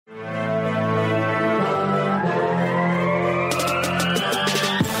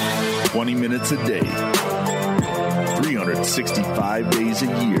minutes a day, 365 days a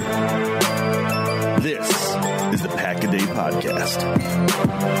year. This is the Pack-A-Day Podcast.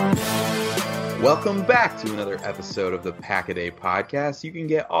 Welcome back to another episode of the Pack-A-Day Podcast. You can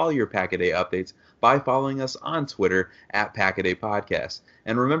get all your Pack-A-Day updates by following us on Twitter at Pack-A-Day Podcast.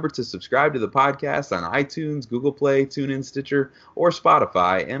 And remember to subscribe to the podcast on iTunes, Google Play, TuneIn, Stitcher, or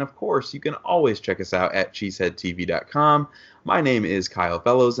Spotify. And of course, you can always check us out at cheeseheadtv.com. My name is Kyle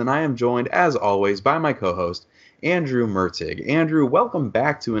Fellows, and I am joined, as always, by my co-host, Andrew Mertig. Andrew, welcome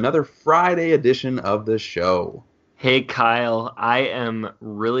back to another Friday edition of the show. Hey, Kyle. I am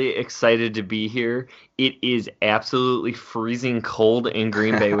really excited to be here. It is absolutely freezing cold in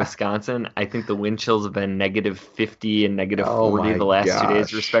Green Bay, Wisconsin. I think the wind chills have been negative 50 and negative 40 the last 2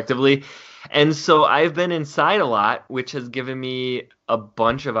 days, respectively. And so I've been inside a lot, which has given me a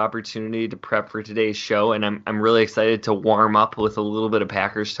bunch of opportunity to prep for today's show, and I'm really excited to warm up with a little bit of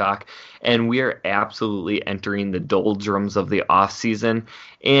Packers talk. And we are absolutely entering the doldrums of the offseason,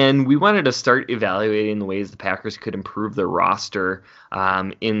 and we wanted to start evaluating the ways the Packers could improve their roster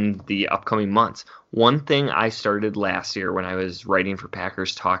in the upcoming months. One thing I started last year when I was writing for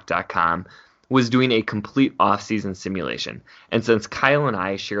PackersTalk.com was doing a complete offseason simulation. And since Kyle and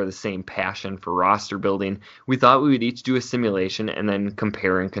I share the same passion for roster building, we thought we would each do a simulation and then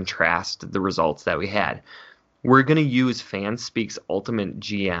compare and contrast the results that we had. We're going to use FanSpeak's Ultimate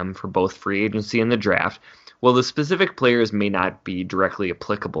GM for both free agency and the draft. While the specific players may not be directly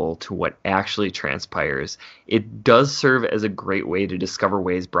applicable to what actually transpires, it does serve as a great way to discover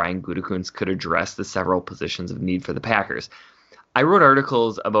ways Brian Gutekunst could address the several positions of need for the Packers. I wrote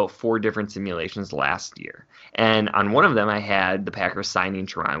articles about 4 different simulations last year, and on one of them I had the Packers signing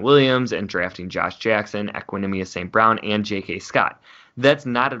Teron Williams and drafting Josh Jackson, Equanimeous St. Brown, and J.K. Scott. That's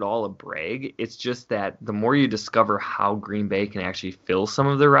not at all a brag. It's just that the more you discover how Green Bay can actually fill some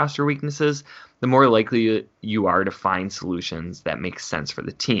of their roster weaknesses, the more likely you are to find solutions that make sense for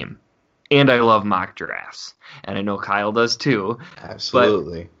the team. And I love mock drafts, and I know Kyle does too.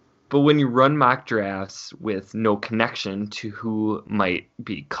 Absolutely. But when you run mock drafts with no connection to who might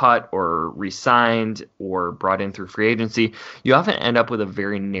be cut or re-signed or brought in through free agency, you often end up with a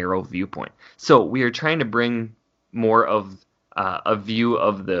very narrow viewpoint. So we are trying to bring more of a view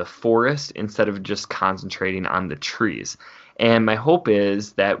of the forest instead of just concentrating on the trees. And my hope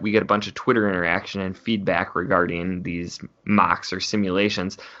is that we get a bunch of Twitter interaction and feedback regarding these mocks or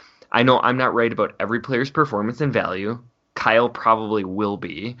simulations. I know I'm not right about every player's performance and value. Kyle probably will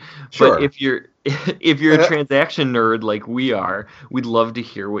be. Sure. But if you're a transaction nerd like we are, we'd love to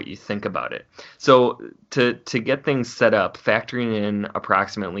hear what you think about it. So to get things set up, factoring in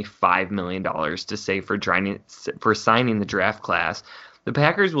approximately $5 million to save for signing the draft class, the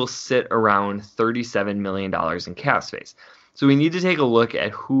Packers will sit around $37 million in cap space. So we need to take a look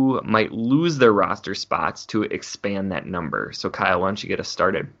at who might lose their roster spots to expand that number. So Kyle, why don't you get us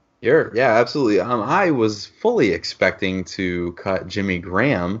started? Sure. Yeah, absolutely. I was fully expecting to cut Jimmy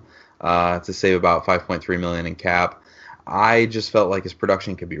Graham to save about $5.3 million in cap. I just felt like his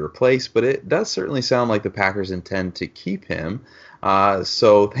production could be replaced, but it does certainly sound like the Packers intend to keep him.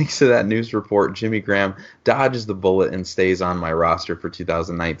 So thanks to that news report, Jimmy Graham dodges the bullet and stays on my roster for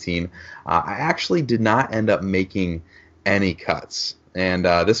 2019. I actually did not end up making any cuts, and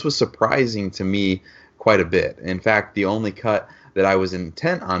this was surprising to me quite a bit. In fact, the only cut that I was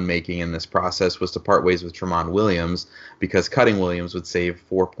intent on making in this process was to part ways with Teron Williams, because cutting Williams would save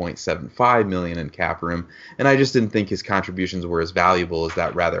 $4.75 million in cap room, and I just didn't think his contributions were as valuable as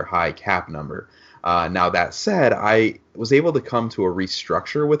that rather high cap number. Now that said, I was able to come to a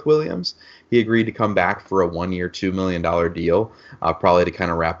restructure with Williams. He agreed to come back for a 1-year, $2 million deal, probably to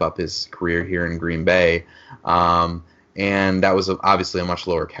kind of wrap up his career here in Green Bay. And that was obviously a much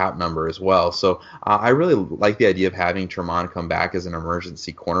lower cap number as well. So I really like the idea of having Teron come back as an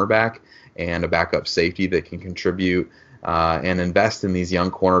emergency cornerback and a backup safety that can contribute and invest in these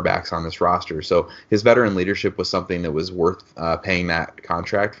young cornerbacks on this roster. So his veteran leadership was something that was worth paying that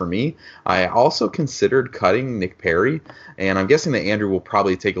contract for me. I also considered cutting Nick Perry, and I'm guessing that Andrew will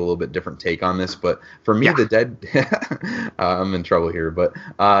probably take a little bit different take on this, but for me, the dead I'm in trouble here, but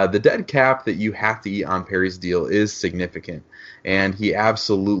the dead cap that you have to eat on Perry's deal is significant. And he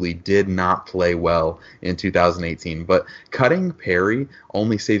absolutely did not play well in 2018. But cutting Perry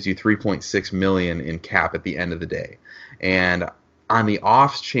only saves you $3.6 million in cap at the end of the day. And on the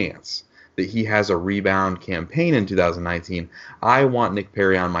off chance that that he has a rebound campaign in 2019, I want Nick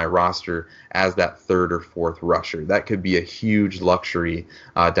Perry on my roster as that third or fourth rusher. That could be a huge luxury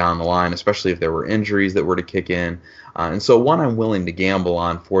down the line, especially if there were injuries that were to kick in. And so one I'm willing to gamble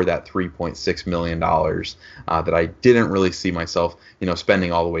on for that $3.6 million that I didn't really see myself,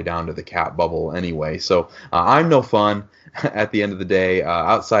 spending all the way down to the cap bubble anyway. So I'm no fun. At the end of the day,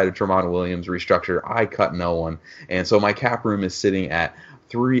 outside of Tramon Williams restructure, I cut no one. And so my cap room is sitting at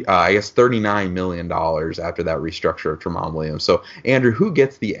 $39 million after that restructure of Tramon Williams. So, Andrew, who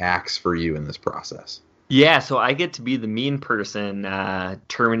gets the axe for you in this process? Yeah, so I get to be the mean person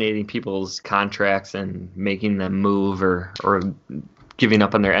terminating people's contracts and making them move or giving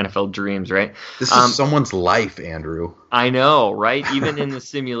up on their NFL dreams, right? This is someone's life, Andrew. I know, right? Even in the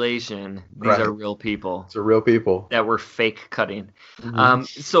simulation, these are real people. It's real people. That were fake cutting. Mm-hmm.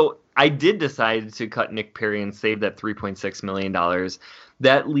 So I did decide to cut Nick Perry and save that $3.6 million.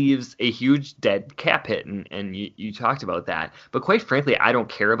 That leaves a huge dead cap hit, and you talked about that. But quite frankly, I don't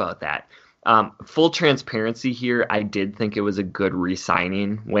care about that. Full transparency here, I did think it was a good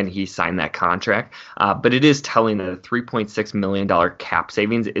re-signing when he signed that contract, but it is telling that a $3.6 million cap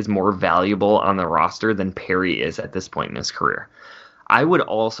savings is more valuable on the roster than Perry is at this point in his career. I would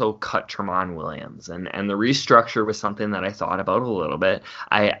also cut Tramon Williams, and the restructure was something that I thought about a little bit.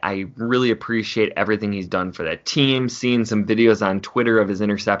 I really appreciate everything he's done for that team, seeing some videos on Twitter of his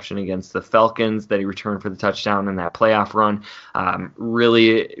interception against the Falcons that he returned for the touchdown in that playoff run.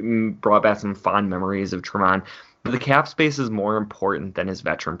 Really brought back some fond memories of Tramon. But the cap space is more important than his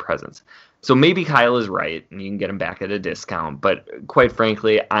veteran presence. So maybe Kyle is right, and you can get him back at a discount. But quite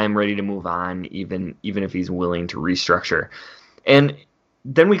frankly, I'm ready to move on, even if he's willing to restructure. And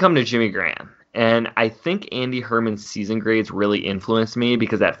then we come to Jimmy Graham. And I think Andy Herman's season grades really influenced me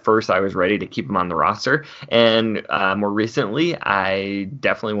because at first I was ready to keep him on the roster. And more recently, I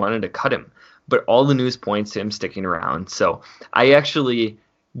definitely wanted to cut him. But all the news points to him sticking around. So I actually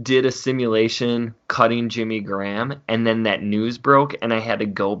did a simulation cutting Jimmy Graham, and then that news broke, and I had to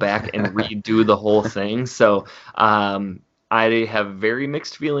go back and redo the whole thing. So I have very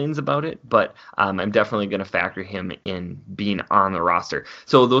mixed feelings about it, but I'm definitely going to factor him in being on the roster.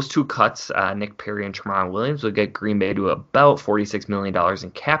 So those two cuts, Nick Perry and Tramon Williams, will get Green Bay to about $46 million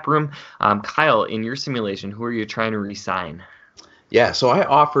in cap room. Kyle, in your simulation, who are you trying to re-sign? Yeah, so I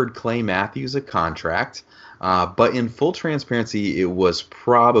offered Clay Matthews a contract. But in full transparency, it was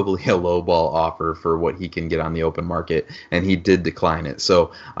probably a lowball offer for what he can get on the open market, and he did decline it.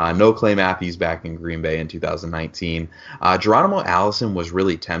 So no Clay Matthews back in Green Bay in 2019. Geronimo Allison was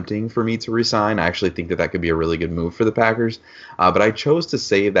really tempting for me to resign. I actually think that could be a really good move for the Packers. But I chose to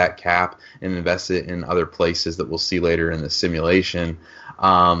save that cap and invest it in other places that we'll see later in the simulation.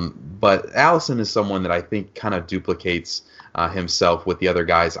 But Allison is someone that I think kind of duplicates himself with the other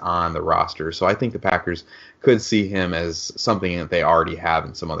guys on the roster. So I think the Packers could see him as something that they already have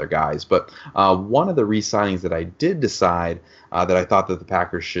in some other guys. But one of the re-signings that I did decide that I thought that the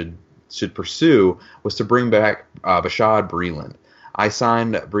Packers should pursue was to bring back Bashaud Breeland. I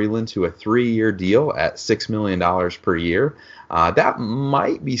signed Breeland to a 3-year deal at $6 million per year. That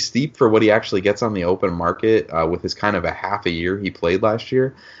might be steep for what he actually gets on the open market with his kind of a half a year he played last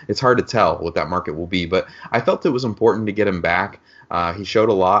year. It's hard to tell what that market will be, but I felt it was important to get him back. He showed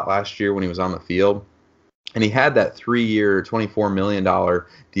a lot last year when he was on the field. And he had that 3-year, $24 million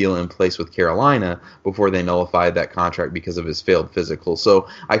deal in place with Carolina before they nullified that contract because of his failed physical. So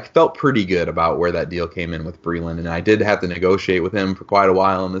I felt pretty good about where that deal came in with Breeland. And I did have to negotiate with him for quite a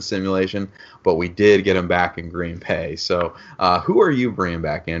while in this simulation, but we did get him back in Green Bay. So who are you bringing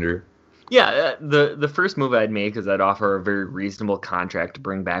back, Andrew? Yeah, the first move I'd make is I'd offer a very reasonable contract to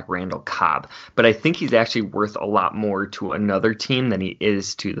bring back Randall Cobb. But I think he's actually worth a lot more to another team than he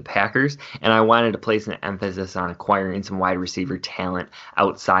is to the Packers. And I wanted to place an emphasis on acquiring some wide receiver talent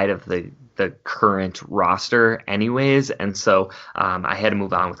outside of the current roster anyways. And so I had to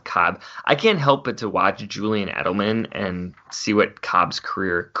move on with Cobb. I can't help but to watch Julian Edelman and see what Cobb's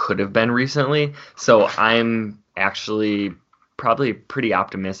career could have been recently. So I'm actually probably pretty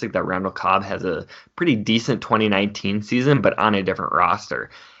optimistic that Randall Cobb has a pretty decent 2019 season, but on a different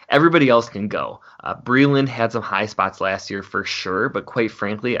roster. Everybody else can go. Breeland had some high spots last year for sure, but quite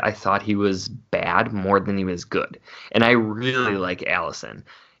frankly, I thought he was bad more than he was good. And I really like Allison.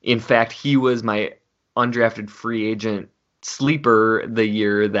 In fact, he was my undrafted free agent sleeper the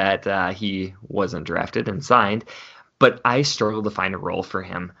year that he wasn't drafted and signed, but I struggled to find a role for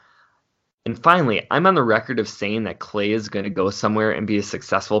him. And finally, I'm on the record of saying that Clay is going to go somewhere and be a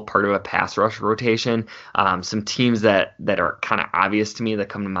successful part of a pass rush rotation. Some teams that are kind of obvious to me that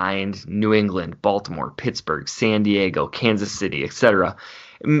come to mind: New England, Baltimore, Pittsburgh, San Diego, Kansas City, etc.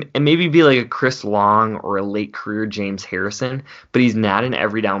 and maybe be like a Chris Long or a late career James Harrison, but he's not an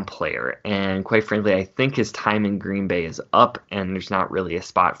every down player. And quite frankly, I think his time in Green Bay is up, and there's not really a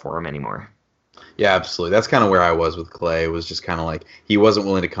spot for him anymore. Yeah, absolutely. That's kind of where I was with Clay. It was just kind of like he wasn't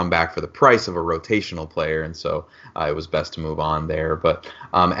willing to come back for the price of a rotational player, and so it was best to move on there. But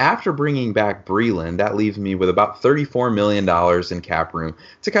after bringing back Breland, that leaves me with about $34 million in cap room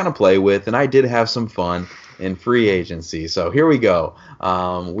to kind of play with, and I did have some fun in free agency. So here we go.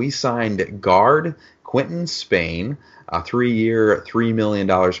 We signed guard Quinton Spain, a 3-year, $3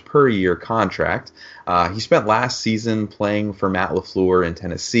 million per year contract. He spent last season playing for Matt LaFleur in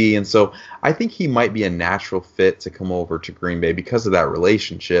Tennessee, and so I think he might be a natural fit to come over to Green Bay because of that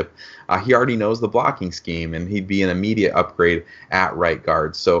relationship. He already knows the blocking scheme, and he'd be an immediate upgrade at right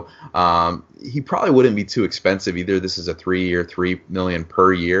guard. So he probably wouldn't be too expensive either. This is a 3-year, $3 million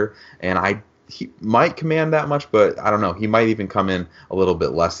per year, and he might command that much, but I don't know. He might even come in a little bit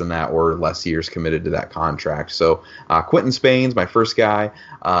less than that or less years committed to that contract. So Quinton Spain's my first guy.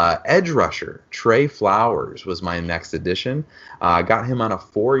 Edge rusher Trey Flowers was my next addition. Got him on a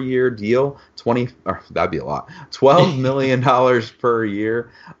 4-year deal, that'd be a lot, $12 million per year,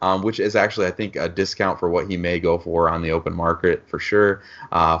 which is actually, I think, a discount for what he may go for on the open market for sure.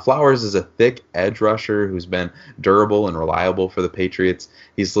 Flowers is a thick edge rusher who's been durable and reliable for the Patriots.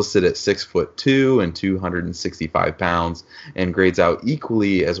 He's listed at 6'2" and 265 pounds, and grades out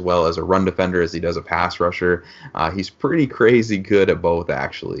equally as well as a run defender as he does a pass rusher. He's pretty crazy good at both,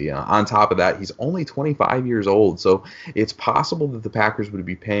 actually. On top of that, he's only 25 years old, so it's possible that the Packers would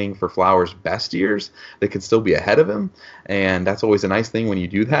be paying for Flowers' best years. They could still be ahead of him, and that's always a nice thing when you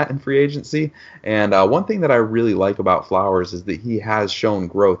do that in free agency. And one thing that I really like about Flowers is that he has shown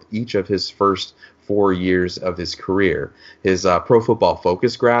growth each of his first 4 years of his career. His Pro Football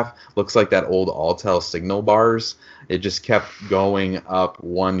Focus graph looks like that old Alltel signal bars. It just kept going up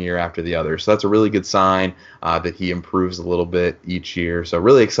one year after the other. So that's a really good sign that he improves a little bit each year. So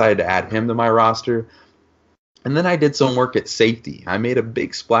really excited to add him to my roster. And then I did some work at safety. I made a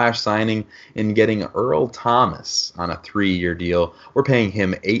big splash signing in getting Earl Thomas on a 3-year deal. We're paying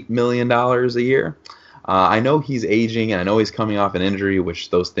him $8 million a year. I know he's aging, and I know he's coming off an injury, which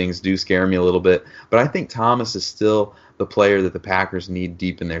those things do scare me a little bit. But I think Thomas is still the player that the Packers need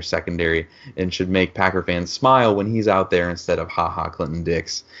deep in their secondary and should make Packer fans smile when he's out there instead of ha-ha Clinton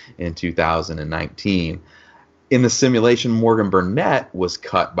Dix in 2019. In the simulation, Morgan Burnett was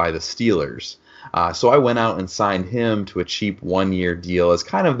cut by the Steelers. So I went out and signed him to a cheap 1-year deal as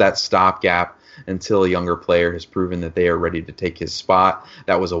kind of that stopgap until a younger player has proven that they are ready to take his spot.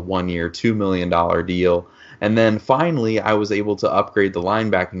 That was a 1-year, $2 million deal. And then finally, I was able to upgrade the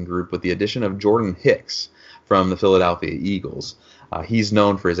linebacking group with the addition of Jordan Hicks from the Philadelphia Eagles. He's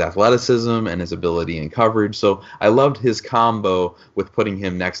known for his athleticism and his ability in coverage, so I loved his combo with putting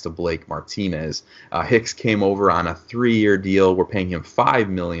him next to Blake Martinez. Hicks came over on a 3-year deal. We're paying him $5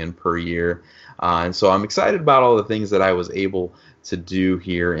 million per year. And so I'm excited about all the things that I was able to do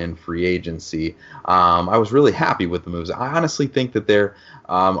here in free agency. I was really happy with the moves. I honestly think that there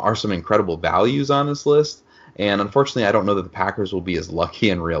are some incredible values on this list. And unfortunately, I don't know that the Packers will be as lucky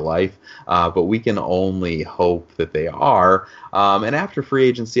in real life, but we can only hope that they are. And after free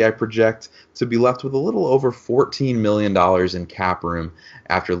agency, I project to be left with a little over $14 million in cap room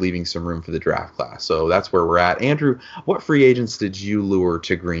after leaving some room for the draft class. So that's where we're at. Andrew, what free agents did you lure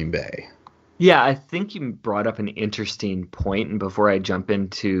to Green Bay? Yeah, I think you brought up an interesting point, and before I jump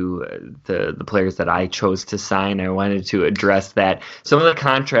into the players that I chose to sign, I wanted to address that some of the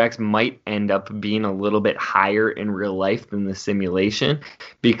contracts might end up being a little bit higher in real life than the simulation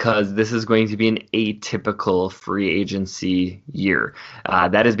because this is going to be an atypical free agency year.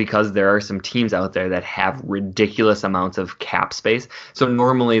 That is because there are some teams out there that have ridiculous amounts of cap space. So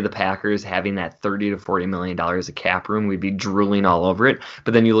normally the Packers having that $30 to $40 million of cap room, we'd be drooling all over it.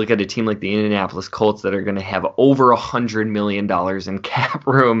 But then you look at a team like the Indianapolis Colts that are going to have over $100 million in cap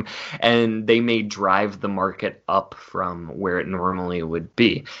room, and they may drive the market up from where it normally would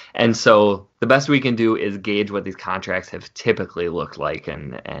be. And so the best we can do is gauge what these contracts have typically looked like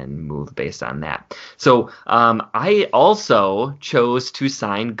and move based on that. So I also chose to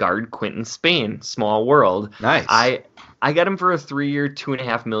sign guard Quinton Spain, small world. Nice. I got him for a 3-year,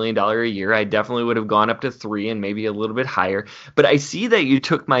 $2.5 million a year. I definitely would have gone up to 3 and maybe a little bit higher. But I see that you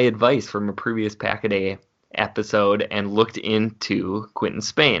took my advice from a previous Pack-A-Day episode and looked into Quinton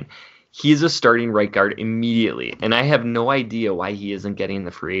Spain. He's a starting right guard immediately, and I have no idea why he isn't getting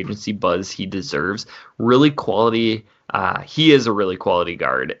the free agency buzz he deserves. Really quality. He is a really quality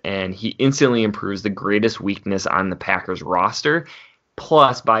guard, and he instantly improves the greatest weakness on the Packers roster.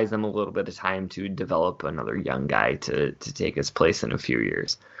 plus buys them a little bit of time to develop another young guy to take his place in a few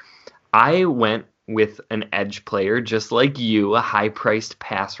years. I went with an edge player just like you, a high-priced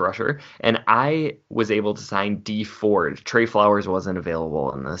pass rusher, and I was able to sign D Ford. Trey Flowers wasn't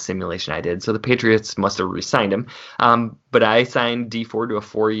available in the simulation I did, so the Patriots must have re-signed him. But I signed D Ford to a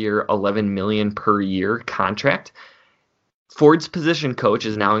 4-year, $11 million per year contract. Ford's position coach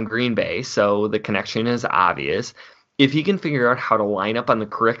is now in Green Bay, so the connection is obvious. If he can figure out how to line up on the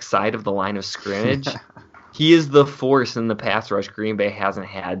correct side of the line of scrimmage, he is the force in the pass rush Green Bay hasn't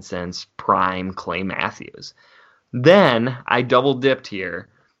had since prime Clay Matthews. Then I double dipped here,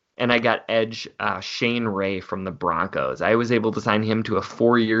 and I got edge Shane Ray from the Broncos. I was able to sign him to a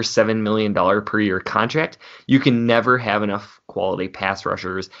 4-year, $7 million per year contract. You can never have enough quality pass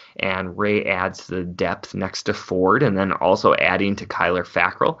rushers, and Ray adds to the depth next to Ford, and then also adding to Kyler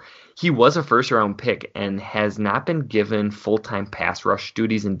Fackrell. He was a first-round pick and has not been given full-time pass rush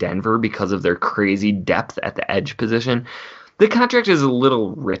duties in Denver because of their crazy depth at the edge position. The contract is a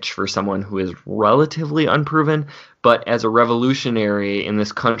little rich for someone who is relatively unproven, but as a revolutionary in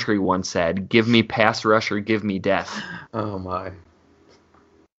this country once said, give me pass rush or give me death. Oh, my.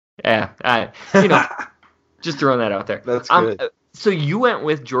 Yeah, just throwing that out there. That's good. So you went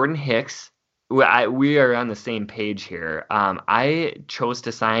with Jordan Hicks. We are on the same page here. I chose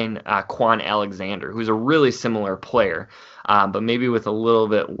to sign Quan Alexander, who's a really similar player, but maybe with a little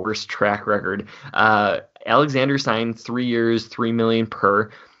bit worse track record. Alexander signed 3 years, $3 million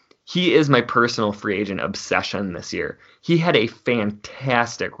per. He is my personal free agent obsession this year. He had a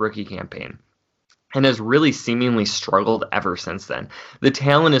fantastic rookie campaign and has really seemingly struggled ever since then. The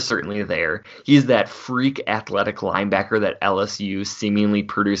talent is certainly there. He's that freak athletic linebacker that LSU seemingly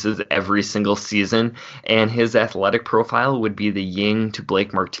produces every single season, and his athletic profile would be the yin to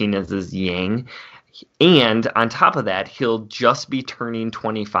Blake Martinez's yang. And on top of that, he'll just be turning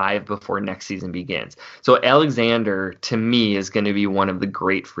 25 before next season begins. So Alexander, to me, is going to be one of the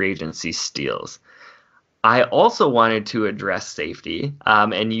great free agency steals. I also wanted to address safety,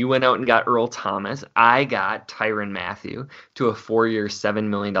 and you went out and got Earl Thomas. I got Tyrann Mathieu to a 4-year, $7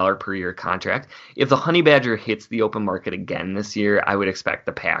 million per year contract. If the Honey Badger hits the open market again this year, I would expect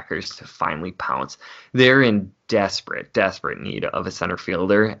the Packers to finally pounce. They're in desperate need of a center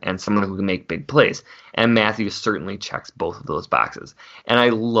fielder and someone who can make big plays. And Matthew certainly checks both of those boxes. And I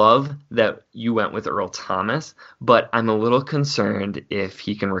love that you went with Earl Thomas, but I'm a little concerned if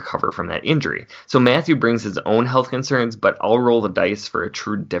he can recover from that injury. So Matthew brings his own health concerns, but I'll roll the dice for a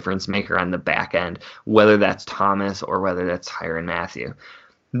true difference maker on the back end, whether that's Thomas or whether that's Tyrann Mathieu.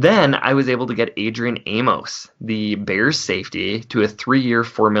 Then I was able to get Adrian Amos, the Bears safety, to a 3-year,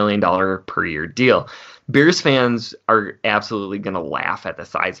 $4 million per year deal. Bears fans are absolutely going to laugh at the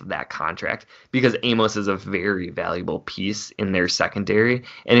size of that contract because Amos is a very valuable piece in their secondary,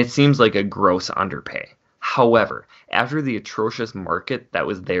 and it seems like a gross underpay. However, after the atrocious market that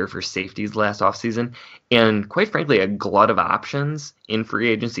was there for safeties last offseason, and quite frankly, a glut of options in free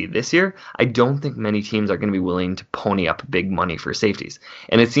agency this year, I don't think many teams are going to be willing to pony up big money for safeties.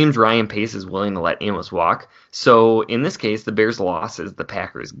 And it seems Ryan Pace is willing to let Amos walk. So in this case, the Bears' loss is the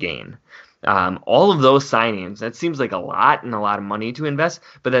Packers' gain. All of those signings, that seems like a lot and a lot of money to invest,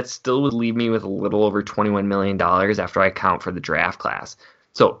 but that still would leave me with a little over $21 million after I account for the draft class.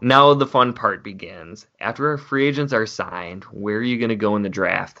 So now the fun part begins. After our free agents are signed, where are you going to go in the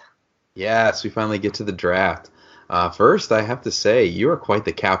draft? Yes, we finally get to the draft. First, I have to say, you are quite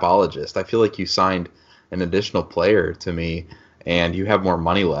the capologist. I feel like you signed an additional player to me, and you have more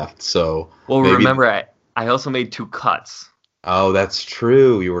money left. So, well, remember, I also made 2 cuts. Oh, that's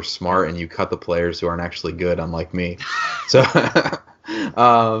true. You were smart, and you cut the players who aren't actually good, unlike me. So,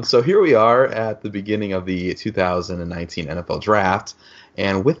 so here we are at the beginning of the 2019 NFL Draft,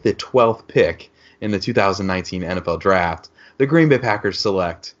 and with the 12th pick in the 2019 NFL Draft, the Green Bay Packers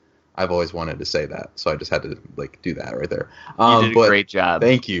select. I've always wanted to say that, so I just had to do that right there. You did a great job.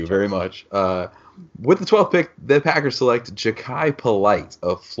 Thank you very much. With the 12th pick, the Packers select Jachai Polite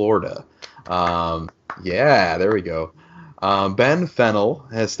of Florida. Yeah, there we go. Ben Fennell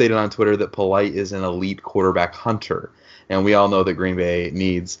has stated on Twitter that Polite is an elite quarterback hunter, and we all know that Green Bay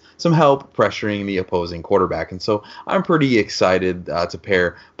needs some help pressuring the opposing quarterback. And so I'm pretty excited to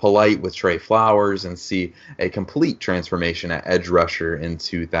pair Polite with Trey Flowers and see a complete transformation at edge rusher in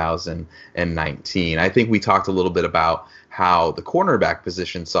 2019. I think we talked a little bit about how the cornerback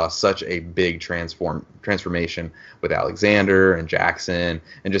position saw such a big transformation with Alexander and Jackson,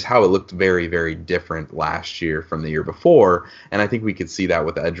 and just how it looked very, very different last year from the year before. And I think we could see that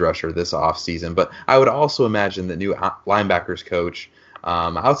with the edge rusher this offseason. But I would also imagine that new linebackers coach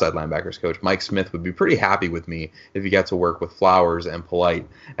outside linebackers coach, Mike Smith, would be pretty happy with me if he got to work with Flowers and Polite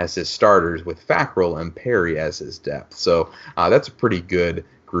as his starters, with Fackrell and Perry as his depth. So that's a pretty good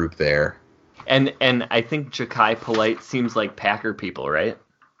group there. And I think Ja'Kai Polite seems like Packer people, right?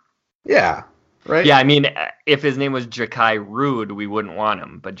 Yeah. Right? Yeah, I mean, if his name was Ja'Kai Rude, we wouldn't want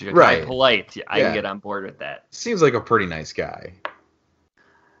him. But Ja'Kai Polite, I can get on board with that. Seems like a pretty nice guy.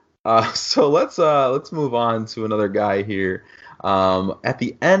 So let's move on to another guy here. At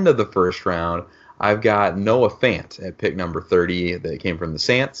the end of the first round, I've got Noah Fant at pick number 30 that came from the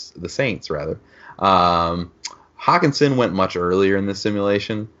Saints rather. Hawkinson went much earlier in this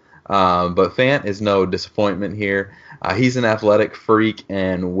simulation, but Fant is no disappointment here. He's an athletic freak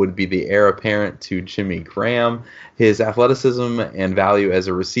and would be the heir apparent to Jimmy Graham. His athleticism and value as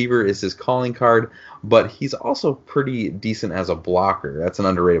a receiver is his calling card, but he's also pretty decent as a blocker. That's an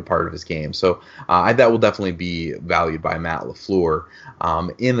underrated part of his game. So that will definitely be valued by Matt LaFleur.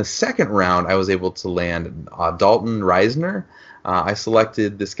 In the second round, I was able to land Dalton Reisner. I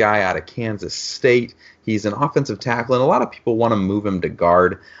selected this guy out of Kansas State. He's an offensive tackle, and a lot of people want to move him to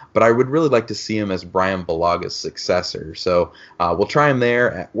guard, but I would really like to see him as Brian Balaga's successor. So we'll try him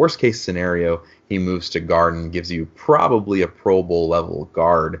there. At worst case scenario, he moves to guard and gives you probably a Pro Bowl level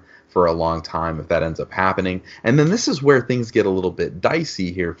guard for a long time if that ends up happening. And then this is where things get a little bit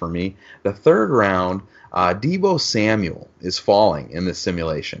dicey here for me. The third round, Deebo Samuel is falling in this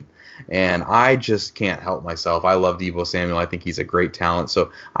simulation. And I just can't help myself. I love Deebo Samuel. I think he's a great talent.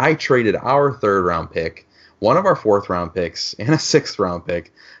 So I traded our third round pick, one of our fourth round picks, and a sixth round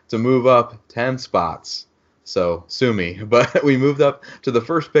pick to move up 10 spots. So sue me. But we moved up to the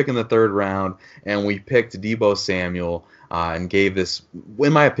first pick in the third round, and we picked Deebo Samuel and gave this,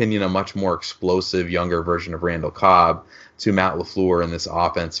 in my opinion, a much more explosive, younger version of Randall Cobb to Matt LaFleur in this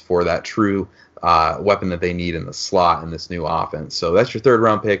offense for that true weapon that they need in the slot in this new offense. So that's your third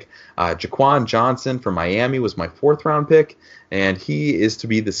round pick. Jaquan Johnson from Miami was my fourth round pick, and he is to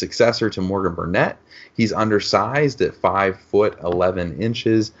be the successor to Morgan Burnett. He's undersized at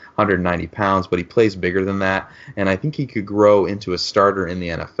 5'11", 190 pounds, but he plays bigger than that, and I think he could grow into a starter in the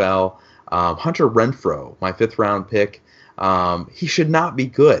NFL. Hunter Renfrow, my fifth round pick, he should not be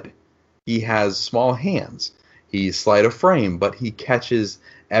good. He has small hands. He's slight of frame, but he catches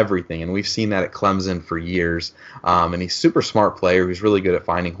everything, and we've seen that at Clemson for years. And he's a super smart player who's really good at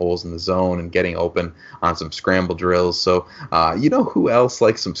finding holes in the zone and getting open on some scramble drills. So you know who else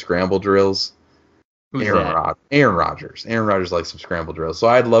likes some scramble drills? Aaron Rodgers. Aaron Rodgers likes some scramble drills. So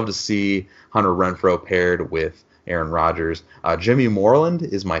I'd love to see Hunter Renfrow paired with Aaron Rodgers. Jimmy Moreland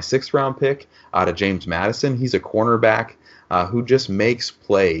is my sixth round pick out of James Madison. He's a cornerback who just makes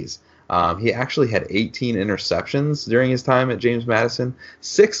plays. He actually had 18 interceptions during his time at James Madison,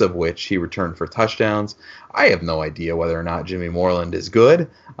 6 of which he returned for touchdowns. I have no idea whether or not Jimmy Moreland is good.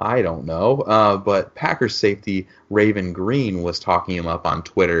 I don't know. But Packers safety Raven Green was talking him up on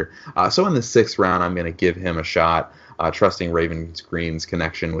Twitter. So in the 6th round, I'm going to give him a shot, trusting Raven Green's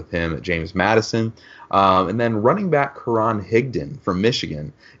connection with him at James Madison. And then running back Karan Higdon from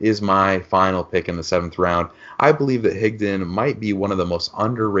Michigan is my final pick in the 7th round. I believe that Higdon might be one of the most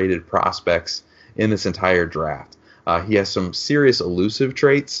underrated prospects in this entire draft. He has some serious elusive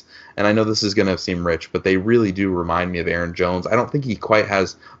traits, and I know this is going to seem rich, but they really do remind me of Aaron Jones. I don't think he quite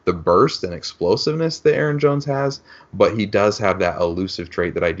has the burst and explosiveness that Aaron Jones has, but he does have that elusive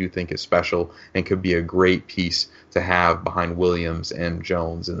trait that I do think is special and could be a great piece to have behind Williams and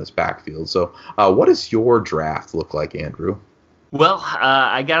Jones in this backfield. So what does your draft look like, Andrew? Well,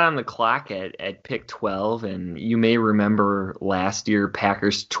 I got on the clock at pick 12, and you may remember last year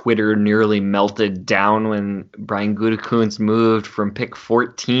Packers Twitter nearly melted down when Brian Gutekunst moved from pick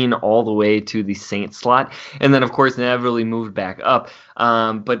 14 all the way to the Saints slot, and then of course inevitably moved back up.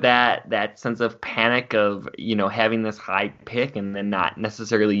 But that sense of panic of having this high pick and then not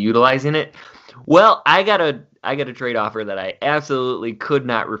necessarily utilizing it. Well, I got a trade offer that I absolutely could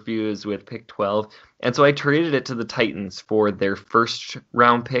not refuse with pick 12. And so I traded it to the Titans for their first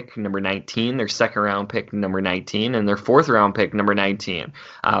round pick, number 19, their second round pick, number 19, and their fourth round pick, number 19.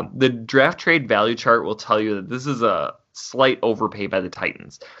 The draft trade value chart will tell you that this is a slight overpay by the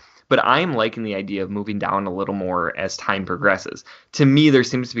Titans. But I am liking the idea of moving down a little more as time progresses. To me, there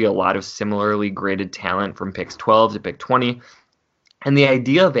seems to be a lot of similarly graded talent from picks 12 to pick 20. And the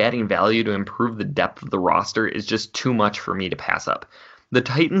idea of adding value to improve the depth of the roster is just too much for me to pass up. The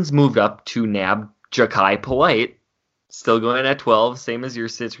Titans moved up to nab Ja'Kai Polite, still going at 12, same as your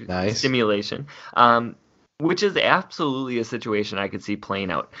simulation. And which is absolutely a situation I could see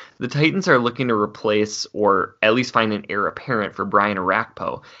playing out. The Titans are looking to replace or at least find an heir apparent for Brian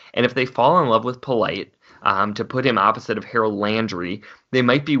Orakpo. And if they fall in love with Polite, to put him opposite of Harold Landry, they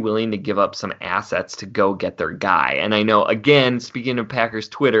might be willing to give up some assets to go get their guy. And I know, again, speaking of Packers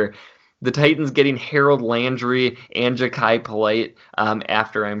Twitter, the Titans getting Harold Landry and Ja'Kai Polite,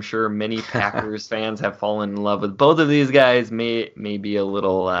 after I'm sure many Packers fans have fallen in love with both of these guys, may be a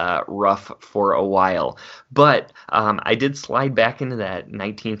little rough for a while. But I did slide back into that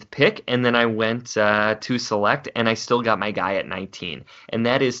 19th pick, and then I went to select, and I still got my guy at 19. And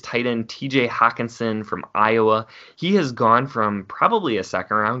that is tight end TJ Hawkinson from Iowa. He has gone from probably a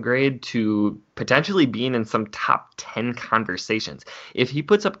second-round grade to potentially being in some top 10 conversations. If he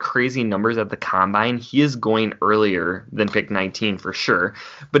puts up crazy numbers at the combine, he is going earlier than pick 19 for sure.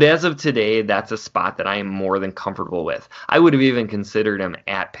 But as of today, that's a spot that I am more than comfortable with. I would have even considered him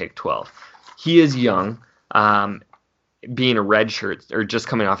at pick 12. He is young, being a redshirt or just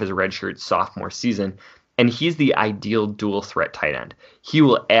coming off his redshirt sophomore season. And he's the ideal dual threat tight end. He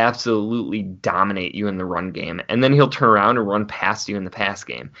will absolutely dominate you in the run game, and then he'll turn around and run past you in the pass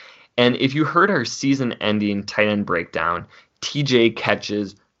game. And if you heard our season-ending tight end breakdown, TJ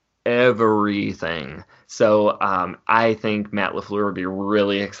catches everything. So I think Matt LaFleur would be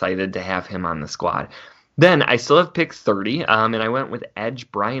really excited to have him on the squad. Then I still have pick 30, and I went with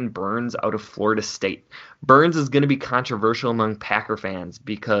edge Brian Burns out of Florida State. Burns is going to be controversial among Packer fans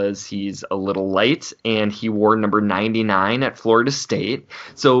because he's a little light and he wore number 99 at Florida State.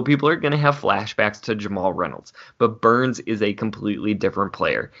 So people are going to have flashbacks to Jamal Reynolds. But Burns is a completely different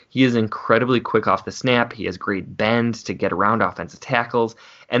player. He is incredibly quick off the snap. He has great bend to get around offensive tackles.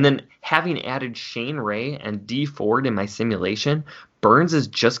 And then having added Shane Ray and Dee Ford in my simulation, Burns is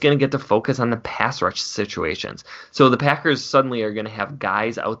just going to get to focus on the pass rush situations. So the Packers suddenly are going to have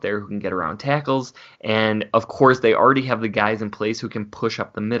guys out there who can get around tackles, and of course they already have the guys in place who can push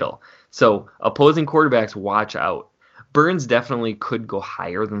up the middle. So opposing quarterbacks, watch out. Burns definitely could go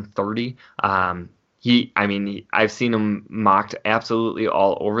higher than 30. I've seen him mocked absolutely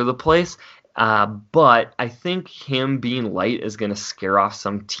all over the place. But I think him being light is going to scare off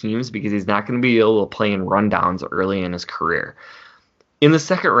some teams because he's not going to be able to play in rundowns early in his career. In the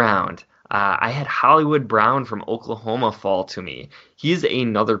second round, I had Hollywood Brown from Oklahoma fall to me. He's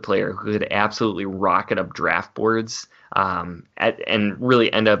another player who could absolutely rocket up draft boards and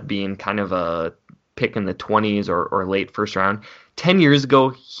really end up being kind of a pick in the 20s or late first round. 10 years ago,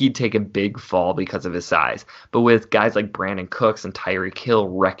 he'd take a big fall because of his size. But with guys like Brandon Cooks and Tyreek Hill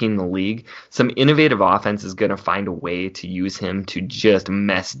wrecking the league, some innovative offense is going to find a way to use him to just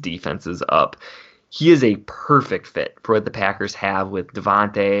mess defenses up. He is a perfect fit for what the Packers have with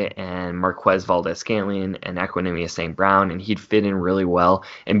Devontae and Marquez Valdes-Scantling and Equanimeous St. Brown, and he'd fit in really well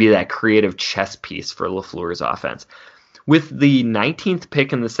and be that creative chess piece for LaFleur's offense. With the 19th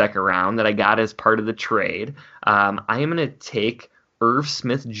pick in the second round that I got as part of the trade, I am going to take Irv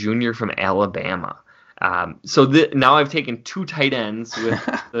Smith Jr. from Alabama. Now I've taken two tight ends with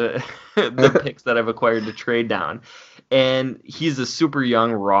the picks that I've acquired to trade down. And he's a super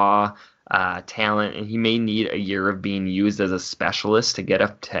young, raw talent, and he may need a year of being used as a specialist to get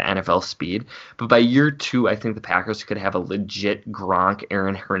up to NFL speed. But by year 2, I think the Packers could have a legit Gronk,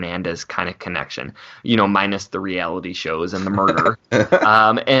 Aaron Hernandez kind of connection, minus the reality shows and the murder.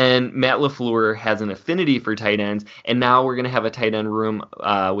 And Matt LaFleur has an affinity for tight ends, and now we're going to have a tight end room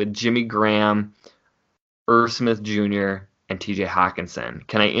with Jimmy Graham, Irv Smith Jr., and TJ Hawkinson.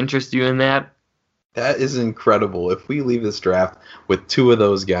 Can I interest you in that? That is incredible. If we leave this draft with two of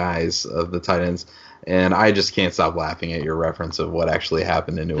those guys of the tight ends, and I just can't stop laughing at your reference of what actually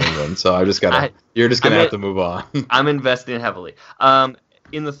happened in New England. So I just gotta, you're just gonna have to move on. I'm investing heavily.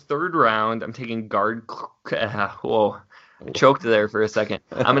 In the third round, I'm taking guard. Whoa, I choked there for a second.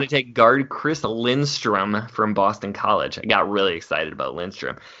 I'm gonna take guard Chris Lindstrom from Boston College. I got really excited about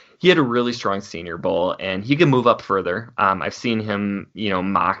Lindstrom. He had a really strong Senior Bowl, and he can move up further. I've seen him,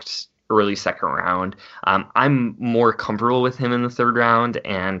 mocked early second round. I'm more comfortable with him in the third round,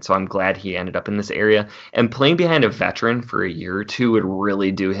 and so I'm glad he ended up in this area. And playing behind a veteran for a year or two would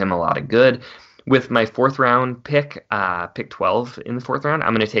really do him a lot of good. With my fourth round pick, pick 12 in the fourth round,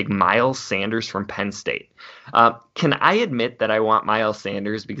 I'm going to take Miles Sanders from Penn State. Can I admit that I want Miles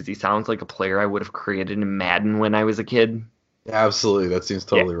Sanders because he sounds like a player I would have created in Madden when I was a kid? Absolutely. That seems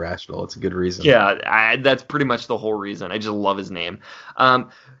totally rational. It's a good reason. Yeah, that's pretty much the whole reason. I just love his name.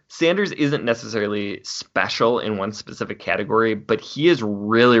 Sanders isn't necessarily special in one specific category, but he is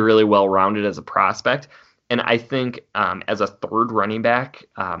really, really well-rounded as a prospect. And I think as a third running back,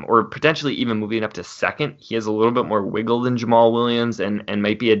 or potentially even moving up to second, he has a little bit more wiggle than Jamal Williams and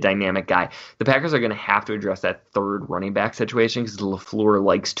might be a dynamic guy. The Packers are going to have to address that third running back situation because LaFleur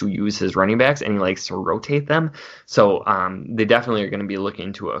likes to use his running backs and he likes to rotate them. So they definitely are going to be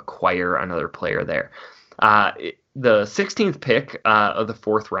looking to acquire another player there. The 16th pick of the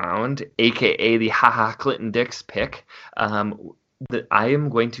 4th round, a.k.a. the Clinton Dix pick, I am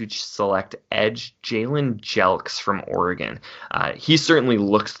going to select edge Jalen Jelks from Oregon. He certainly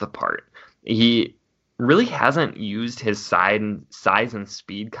looks the part. He really hasn't used his size and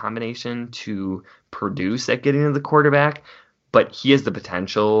speed combination to produce at getting to the quarterback, but he has the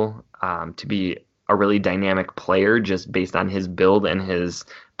potential to be a really dynamic player just based on his build and his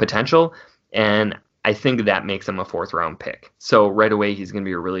potential. And I think that makes him a 4th round pick. So right away, he's going to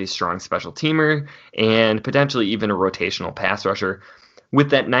be a really strong special teamer and potentially even a rotational pass rusher. With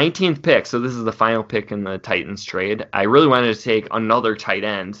that 19th pick, so this is the final pick in the Titans trade, I really wanted to take another tight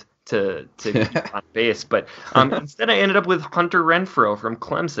end to keep on base, but instead I ended up with Hunter Renfrow from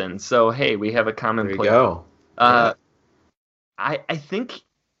Clemson. So, hey, we have a common player. There you go. I think,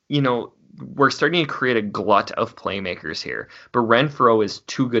 we're starting to create a glut of playmakers here, but Renfrow is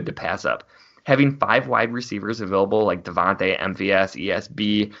too good to pass up. Having 5 wide receivers available like Devontae, MVS,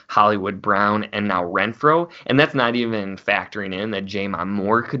 ESB, Hollywood Brown, and now Renfrow, and that's not even factoring in that Jamon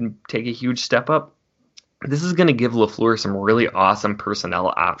Moore could take a huge step up. This is going to give LaFleur some really awesome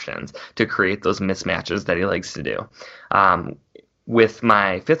personnel options to create those mismatches that he likes to do. With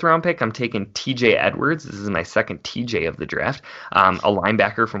my 5th round pick, I'm taking TJ Edwards. This is my second TJ of the draft, a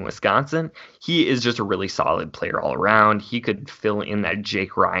linebacker from Wisconsin. He is just a really solid player all around. He could fill in that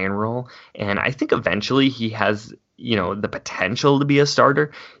Jake Ryan role, and I think eventually he has the potential to be a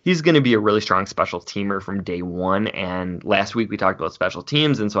starter. He's going to be a really strong special teamer from day one. And last week we talked about special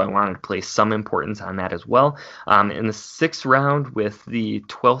teams, and so I wanted to place some importance on that as well. In the 6th round with the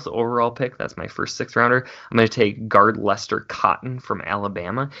 12th overall pick, that's my first 6th rounder, I'm going to take guard Lester Cotton from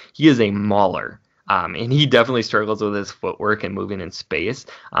Alabama. He is a mauler. And he definitely struggles with his footwork and moving in space.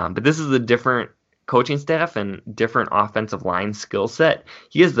 But this is a different coaching staff and different offensive line skill set.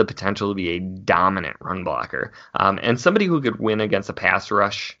 He has the potential to be a dominant run blocker and somebody who could win against a pass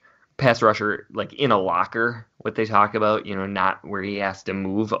rusher like in a locker, what they talk about, not where he has to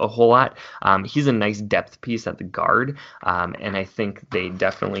move a whole lot. He's a nice depth piece at the guard, and I think they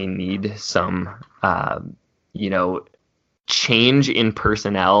definitely need some change in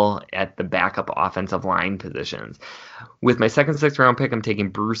personnel at the backup offensive line positions. With my second 6th round pick, I'm taking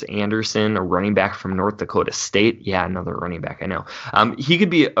Bruce Anderson, a running back from North Dakota State. Yeah, another running back, I know. He could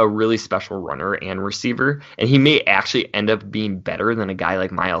be a really special runner and receiver, and he may actually end up being better than a guy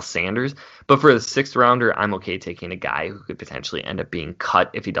like Miles Sanders. But for the 6th rounder, I'm okay taking a guy who could potentially end up being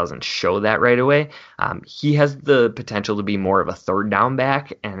cut if he doesn't show that right away. He has the potential to be more of a 3rd down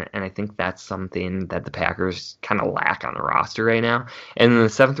back, and I think that's something that the Packers kind of lack on the roster right now. And in the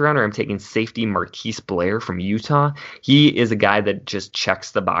 7th rounder, I'm taking safety Marquise Blair from Utah. He is a guy that just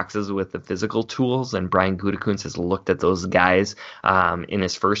checks the boxes with the physical tools, and Brian Gutekunst has looked at those guys in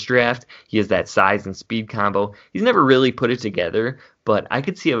his first draft. He has that size and speed combo. He's never really put it together, but I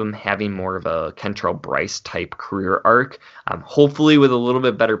could see him having more of a Kentrell Bryce type career arc, hopefully with a little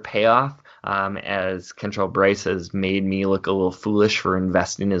bit better payoff, as Kentrell Bryce has made me look a little foolish for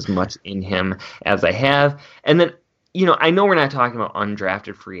investing as much in him as I have. And then, I know we're not talking about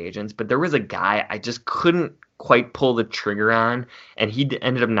undrafted free agents, but there was a guy I just couldn't quite pull the trigger on, and he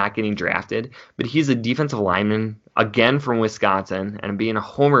ended up not getting drafted, but he's a defensive lineman, again from Wisconsin, and I'm being a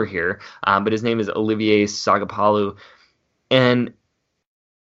homer here, but his name is Olivier Sagapolu, and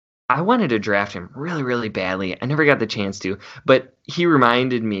I wanted to draft him really, really badly. I never got the chance to, but he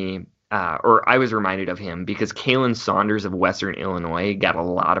reminded me, or I was reminded of him because Kalen Saunders of Western Illinois got a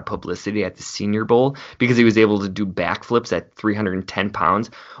lot of publicity at the Senior Bowl because he was able to do backflips at 310 pounds.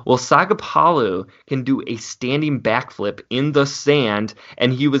 Well, Sagapolu can do a standing backflip in the sand,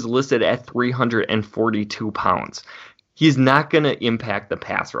 and he was listed at 342 pounds. He's not going to impact the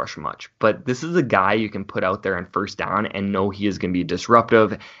pass rush much, but this is a guy you can put out there on 1st down and know he is going to be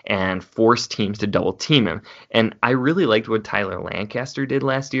disruptive and force teams to double team him. And I really liked what Tyler Lancaster did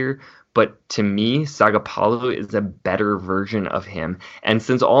last year, but to me, Sagapolu is a better version of him. And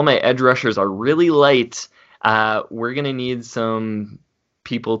since all my edge rushers are really light, we're going to need some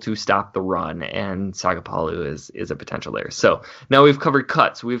people to stop the run, and Sagapolu is a potential there. So now we've covered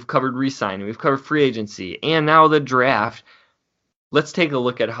cuts, we've covered re-signing, we've covered free agency, and now the draft. Let's take a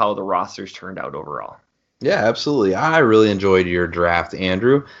look at how the rosters turned out overall. Yeah, absolutely. I really enjoyed your draft,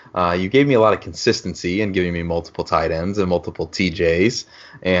 Andrew. You gave me a lot of consistency in giving me multiple tight ends and multiple TJs,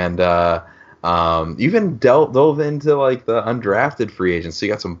 and Even dove into like the undrafted free agents, so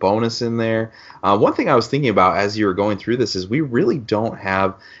you got some bonus in there. One thing I was thinking about as you were going through this is we really don't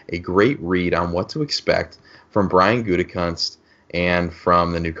have a great read on what to expect from Brian Gutekunst and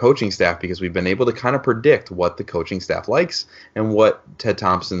from the new coaching staff, because we've been able to kind of predict what the coaching staff likes and what Ted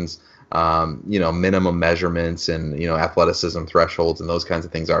Thompson's minimum measurements and athleticism thresholds and those kinds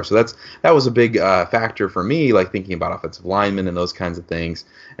of things are. So that was a big factor for me, like thinking about offensive linemen and those kinds of things.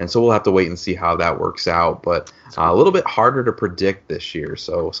 And so we'll have to wait and see how that works out. But a little bit harder to predict this year,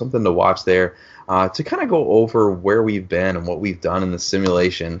 so something to watch there. To kind of go over where we've been and what we've done in the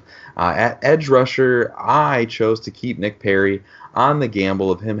simulation, at edge rusher, I chose to keep Nick Perry on the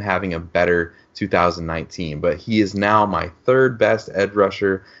gamble of him having a better 2019, but he is now my third best edge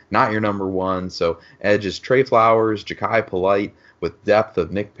rusher, not your number one. So edge is Trey Flowers, Ja'Kai Polite, with depth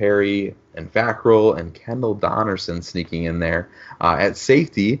of Nick Perry and Fackrell and Kendall Donnerson sneaking in there. At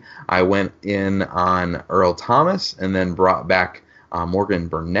safety, I went in on Earl Thomas and then brought back Morgan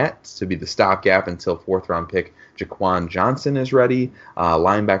Burnett to be the stopgap until fourth-round pick Jaquan Johnson is ready.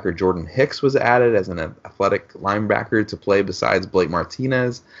 Linebacker Jordan Hicks was added as an athletic linebacker to play besides Blake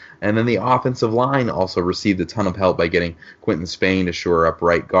Martinez. And then the offensive line also received a ton of help by getting Quentin Spain to shore up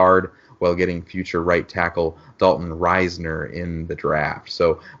right guard, while getting future right tackle Dalton Reisner in the draft.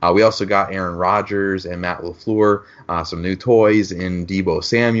 So we also got Aaron Rodgers and Matt LaFleur, some new toys in Deebo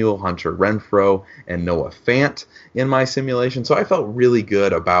Samuel, Hunter Renfrow, and Noah Fant in my simulation. So I felt really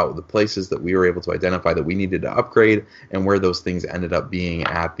good about the places that we were able to identify that we needed to upgrade and where those things ended up being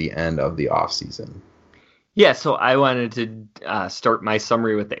at the end of the offseason. Yeah, so I wanted to start my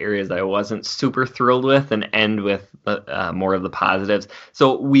summary with the areas that I wasn't super thrilled with and end with more of the positives.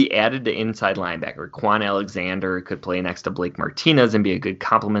 So we added the inside linebacker. Quan Alexander could play next to Blake Martinez and be a good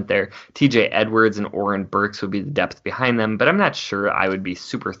complement there. TJ Edwards and Oren Burks would be the depth behind them, but I'm not sure I would be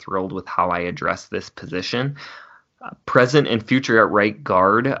super thrilled with how I address this position. Present and future at right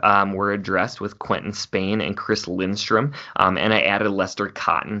guard were addressed with Quentin Spain and Chris Lindstrom, and I added Lester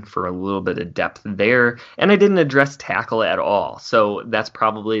Cotton for a little bit of depth there, and I didn't address tackle at all, so that's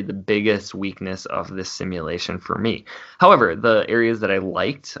probably the biggest weakness of this simulation for me. However, the areas that I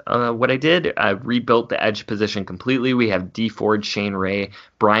liked what I did, I rebuilt the edge position completely. We have D Ford, Shane Ray,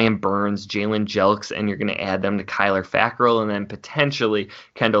 Brian Burns, Jalen Jelks, and you're going to add them to Kyler Fackrell, and then potentially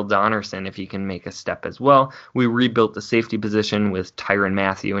Kendall Donnerson if he can make a step as well. We rebuilt the safety position with Tyrann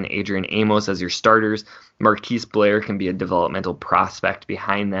Mathieu and Adrian Amos as your starters. Marquise Blair can be a developmental prospect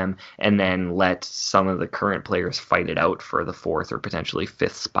behind them, and then let some of the current players fight it out for the fourth or potentially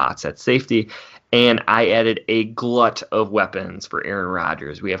fifth spots at safety. And I added a glut of weapons for Aaron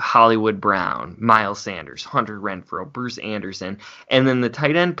Rodgers. We have Hollywood Brown, Miles Sanders, Hunter Renfrow, Bruce Anderson, and then the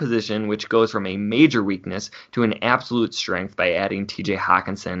tight end position, which goes from a major weakness to an absolute strength by adding TJ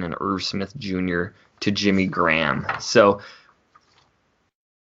Hawkinson and Irv Smith Jr. to Jimmy Graham. So,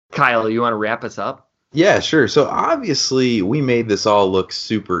 Kyle, you want to wrap us up? Yeah, sure. So obviously we made this all look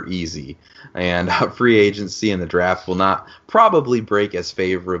super easy, and free agency and the draft will not probably break as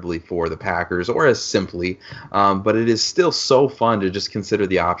favorably for the Packers or as simply, but it is still so fun to just consider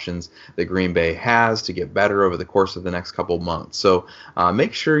the options that Green Bay has to get better over the course of the next couple months. So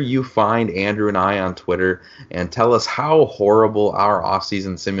make sure you find Andrew and I on Twitter and tell us how horrible our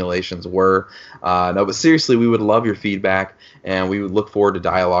offseason simulations were. No, but seriously, we would love your feedback, and we would look forward to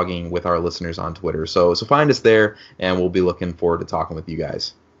dialoguing with our listeners on Twitter. So find us there, and we'll be looking forward to talking with you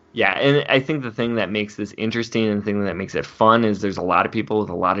guys. Yeah, and I think the thing that makes this interesting and the thing that makes it fun is there's a lot of people with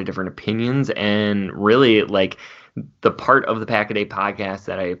a lot of different opinions, and really, like, the part of the Pack-A-Day podcast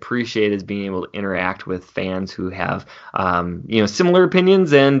that I appreciate is being able to interact with fans who have, similar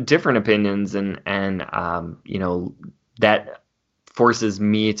opinions and different opinions, and that forces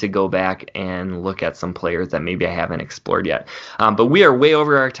me to go back and look at some players that maybe I haven't explored yet. But we are way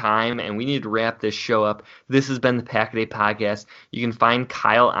over our time, and we need to wrap this show up. This has been the Pack-A-Day Podcast. You can find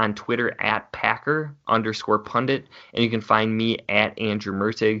Kyle on Twitter at Packer_pundit, and you can find me at Andrew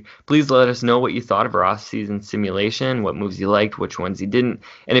Mertig. Please let us know what you thought of our off-season simulation, what moves you liked, which ones you didn't,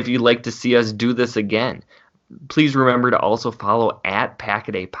 and if you'd like to see us do this again. Please remember to also follow at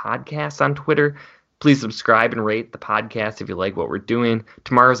Pack-A-Day Podcast on Twitter. Please subscribe and rate the podcast if you like what we're doing.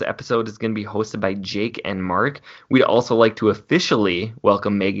 Tomorrow's episode is going to be hosted by Jake and Mark. We'd also like to officially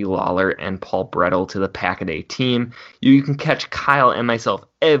welcome Maggie Lawler and Paul Brettel to the Pack-A-Day team. You can catch Kyle and myself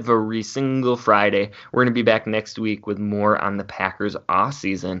every single Friday. We're going to be back next week with more on the Packers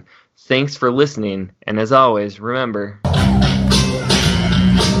offseason. Thanks for listening, and as always, remember...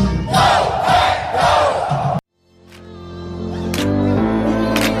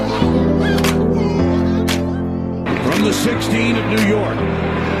 From the 16 of New York,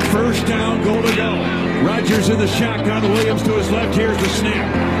 first First down, goal to go. Rodgers in the shotgun, Williams to his left, here's the snap.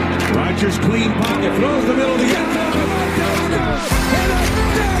 Rodgers clean pocket, throws the middle of the end zone, and a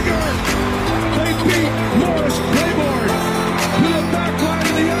dagger! They beat Morris Claiborne to the back line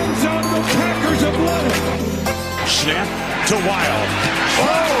of the end zone. The Packers have led it. Snap to Wild.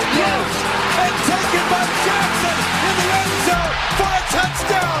 Oh, yes! And taken by Jackson in the end zone for a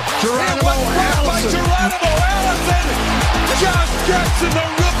touchdown. Geronimo Allison. Josh Jackson, the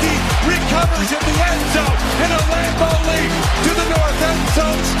rookie, recovers in the end zone, and a Lambeau lead to the north end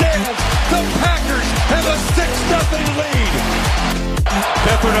zone stands. The Packers have a 6-0 lead.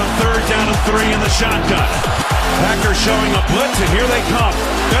 Beathard on third down and 3 in the shotgun. Packers showing a blitz, and here they come.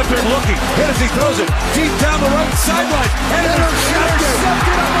 Beathard looking, hit as he throws it deep down the right sideline, and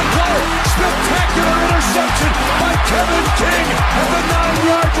intercepted on the play. Spectacular interception by Kevin King at the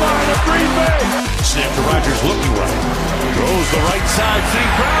 9-yard line of Green Bay. Snap to Rodgers looking right. Throws the right side.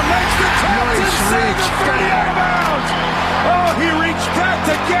 St. Brown makes the catch. Nice reach. Out of bounds. Oh, he reached back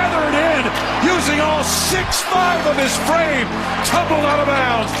to gather it in, using all 6'5" of his frame. Tumbled out of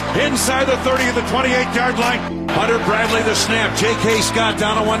bounds inside the 30 of the 28-yard line. Hunter Bradley the snap. J.K. Scott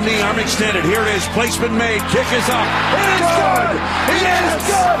down on one knee, arm extended. Here it is. Placement made. Kick is up. It is good. It is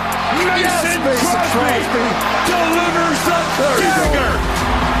good. Mason Crosby delivers the dagger.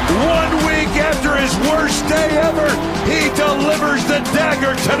 1 week after his worst day ever, he delivers the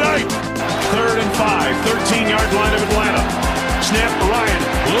dagger tonight. 3rd and 5, 13-yard line of Atlanta. Snap, Ryan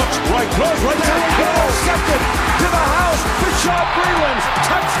looks right, throws right down. Intercepted to the house. Bishop Breeland,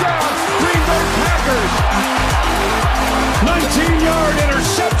 touchdown, Green Bay Packers. 19-yard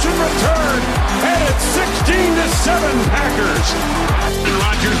interception return, and it's 16-7 Packers. And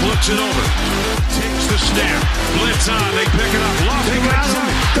Rodgers looks it over, takes the snap, blitz on, they pick it up, lost the right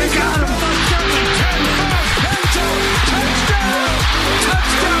side. They got him. 10, 5,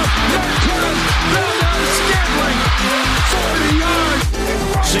 touchdown, Matt Curran, Scantling, 40 yards.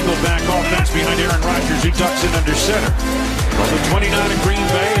 Single back offense behind Aaron Rodgers, who ducks in under center. From the 29 in Green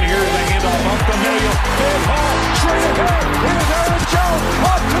Bay, and here the handoff up the middle. Big ball, straight ahead. Here's Aaron Jones,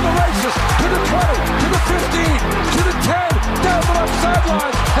 off to the races, to the 20, to the 15, to the 10, down the left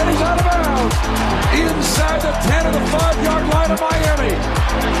sideline, and he's out of bounds. Inside the 10 of the 5-yard line of Miami.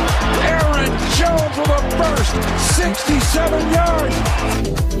 Aaron Jones with a burst, 67 yards.